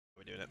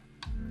doing it.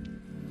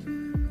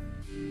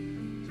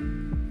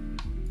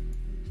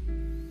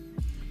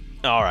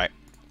 Alright,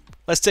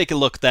 let's take a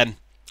look then.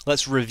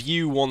 Let's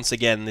review once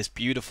again this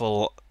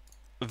beautiful,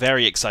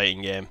 very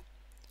exciting game.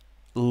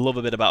 Love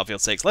a bit of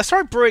Battlefield 6. Let's try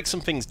and break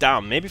some things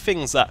down. Maybe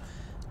things that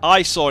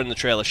I saw in the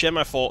trailer. Share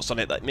my thoughts on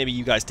it that maybe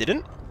you guys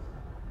didn't.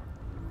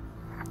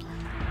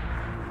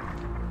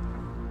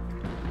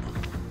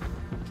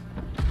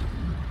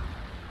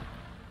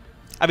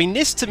 I mean,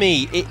 this to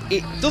me,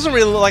 it doesn't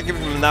really look like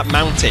everything that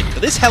mountain,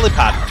 but this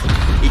helipad,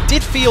 it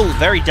did feel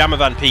very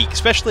Damavand Peak,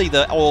 especially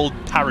the old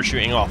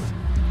parachuting off.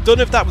 Don't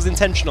know if that was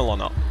intentional or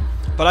not,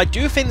 but I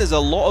do think there's a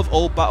lot of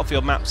old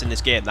Battlefield maps in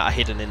this game that are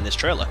hidden in this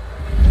trailer.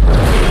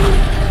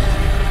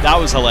 That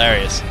was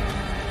hilarious.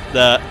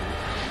 The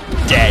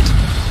dead.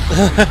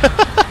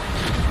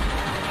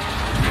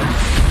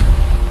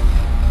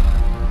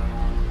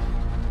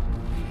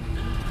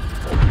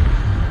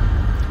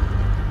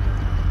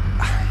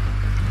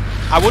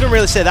 I wouldn't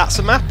really say that's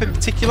a map in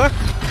particular.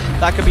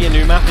 That could be a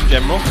new map in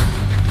general.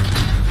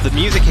 The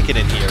music kicking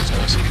in here is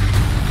awesome.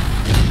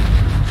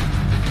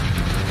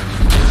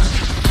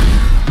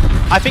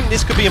 I think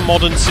this could be a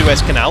modern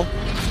Suez Canal,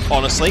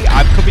 honestly.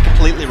 I could be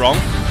completely wrong,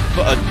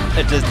 but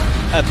a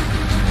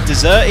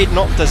deserted,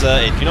 not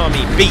deserted, you know what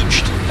I mean,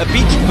 beached. A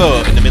beached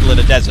boat in the middle of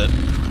the desert.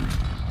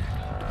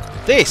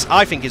 This,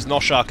 I think, is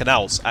Noshar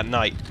Canals at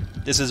night.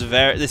 This is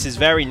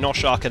very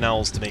Noshar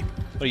Canals to me.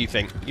 What do you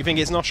think? You think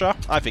it's Noshar?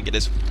 I think it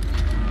is.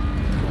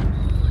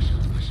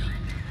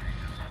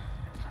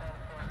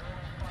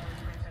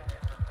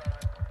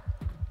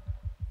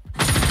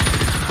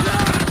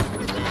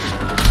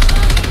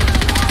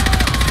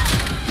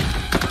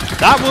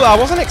 I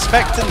wasn't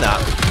expecting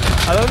that.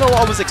 I don't know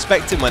what I was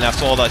expecting when I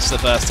saw this the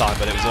first time,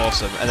 but it was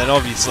awesome. And then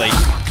obviously,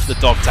 the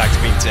dog tag's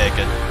been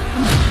taken.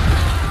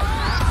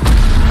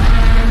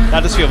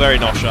 That does feel very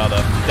Noshar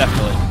though,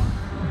 definitely.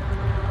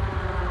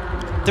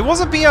 There was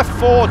a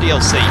BF4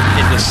 DLC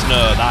in the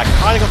snow that I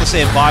kind of got the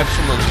same vibes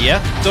from them here.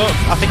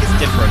 I think it's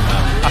different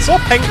now. I saw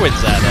penguins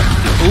there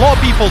though. A lot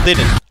of people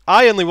didn't.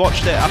 I only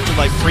watched it after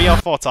like 3 or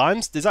 4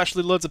 times. There's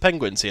actually loads of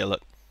penguins here,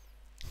 look.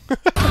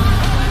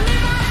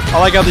 I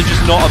like how they're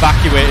just not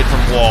evacuated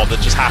from war, they're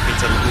just happy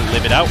to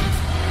live it out.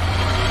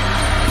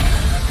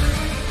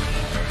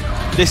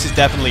 This is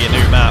definitely a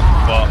new map,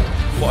 but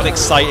what an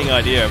exciting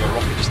idea of a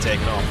rocket just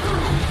taking off.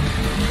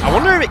 I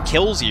wonder if it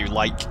kills you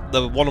like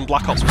the one on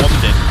Black Ops 1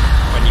 did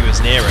when you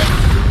was near it.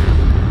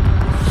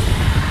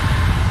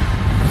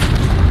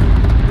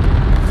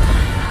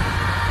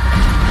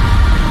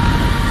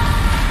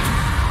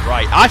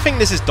 Right, I think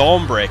this is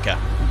Dawnbreaker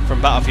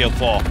from Battlefield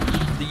 4.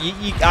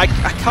 I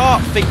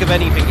can't think of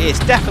anything. It's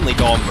definitely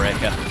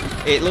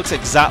Dawnbreaker. It looks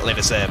exactly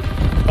the same.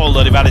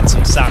 Although they've added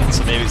some sand,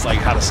 so maybe it's like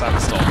had a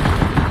sandstorm.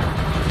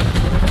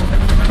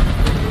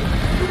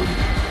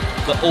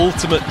 The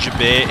ultimate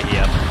debate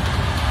here.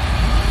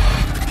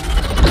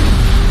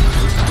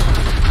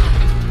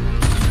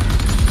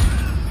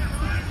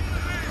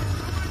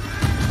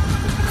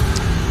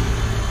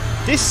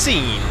 This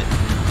scene,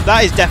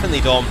 that is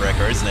definitely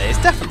Dawnbreaker, isn't it?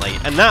 It's definitely,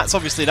 and that's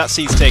obviously that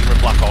scene's taken from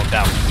Black Hawk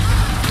Down.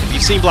 If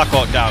you've seen Black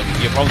Hawk Down,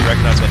 you'll probably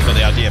recognise where I got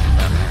the idea from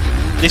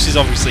that. This is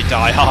obviously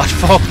Die Hard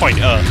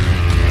 4.0.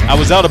 I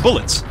was out of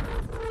bullets.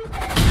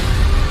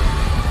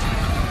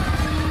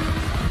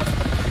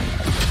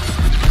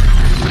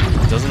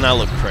 Doesn't that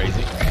look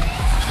crazy?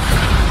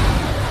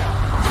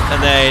 And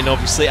then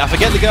obviously, I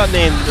forget the guy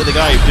name, the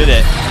guy who did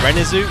it.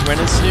 Renesu,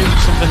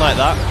 something like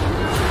that.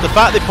 The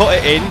fact they put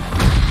it in,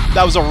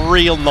 that was a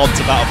real nod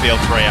to Battlefield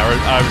 3.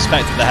 I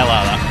respected the hell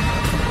out of that.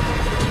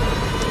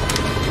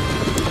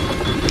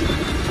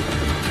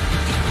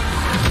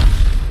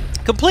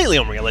 Completely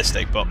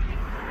unrealistic, but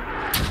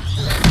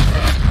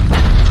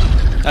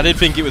I did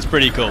think it was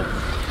pretty cool.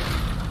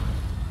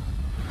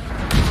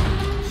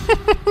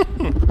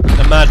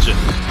 Imagine.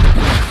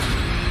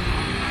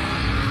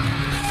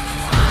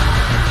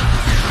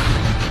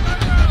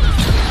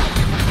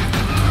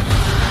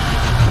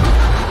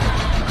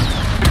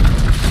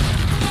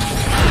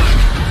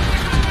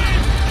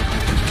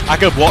 I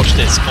could watch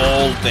this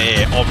all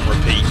day on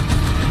repeat.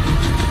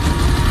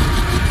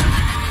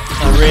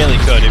 I really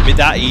could. It'd be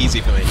that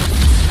easy for me.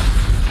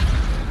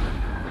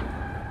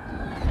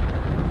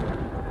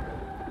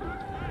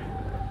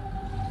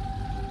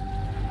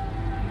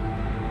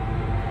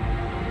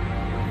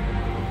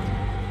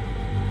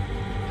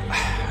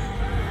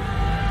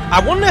 I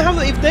wonder how,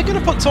 if they're going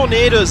to put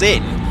tornadoes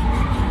in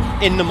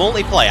the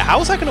multiplayer,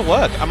 how's that going to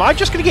work? Am I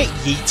just going to get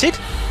yeeted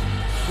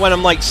when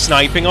I'm like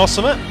sniping or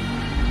something?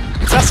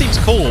 That seems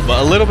cool, but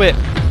a little bit...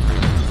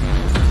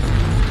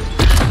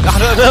 I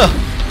don't know.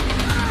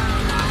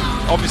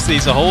 Obviously,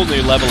 it's a whole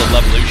new level of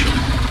Levolution.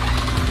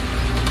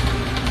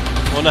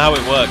 I wonder how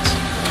it works.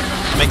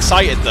 I'm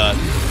excited though.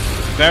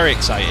 Very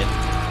excited.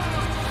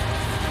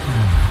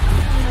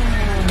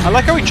 I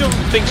like how he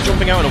thinks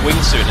jumping out in a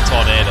wingsuit in a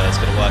tornado is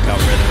going to work out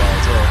really well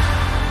as well.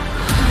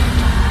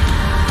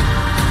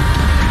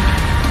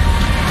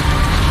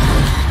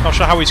 Not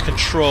sure how he's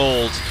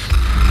controlled,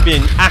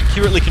 being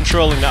accurately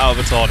controlling that out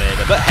of a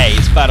tornado, but hey,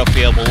 it's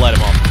Battlefield, we'll let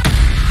him off.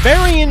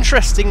 Very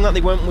interesting that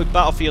they went with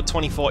Battlefield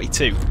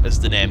 2042 as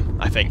the name,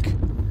 I think.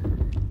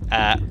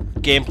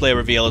 Gameplay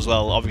reveal as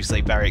well,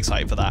 obviously very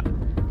excited for that.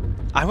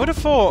 I would have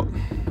thought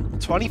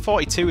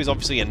 2042 is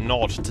obviously a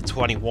nod to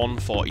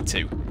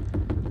 2142,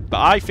 but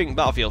I think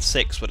Battlefield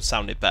 6 would have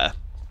sounded better.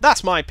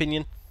 That's my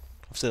opinion.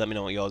 Obviously, let me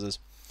know what yours is.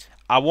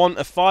 I want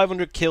a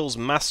 500 kills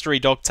mastery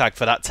dog tag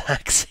for that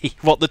taxi.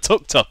 What, the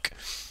tuk-tuk?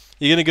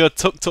 You're going to go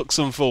tuk-tuk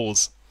some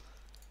fools.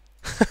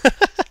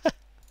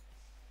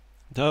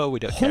 No, we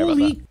don't care about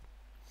that.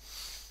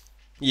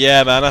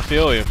 Yeah, man, I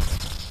feel you.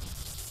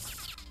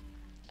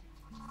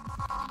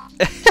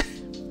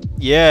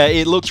 Yeah,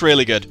 it looks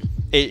really good.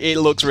 It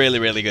looks really,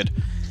 really good.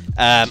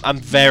 I'm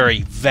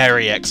very,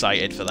 very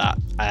excited for that.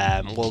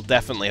 We'll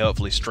definitely,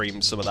 hopefully,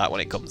 stream some of that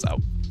when it comes out.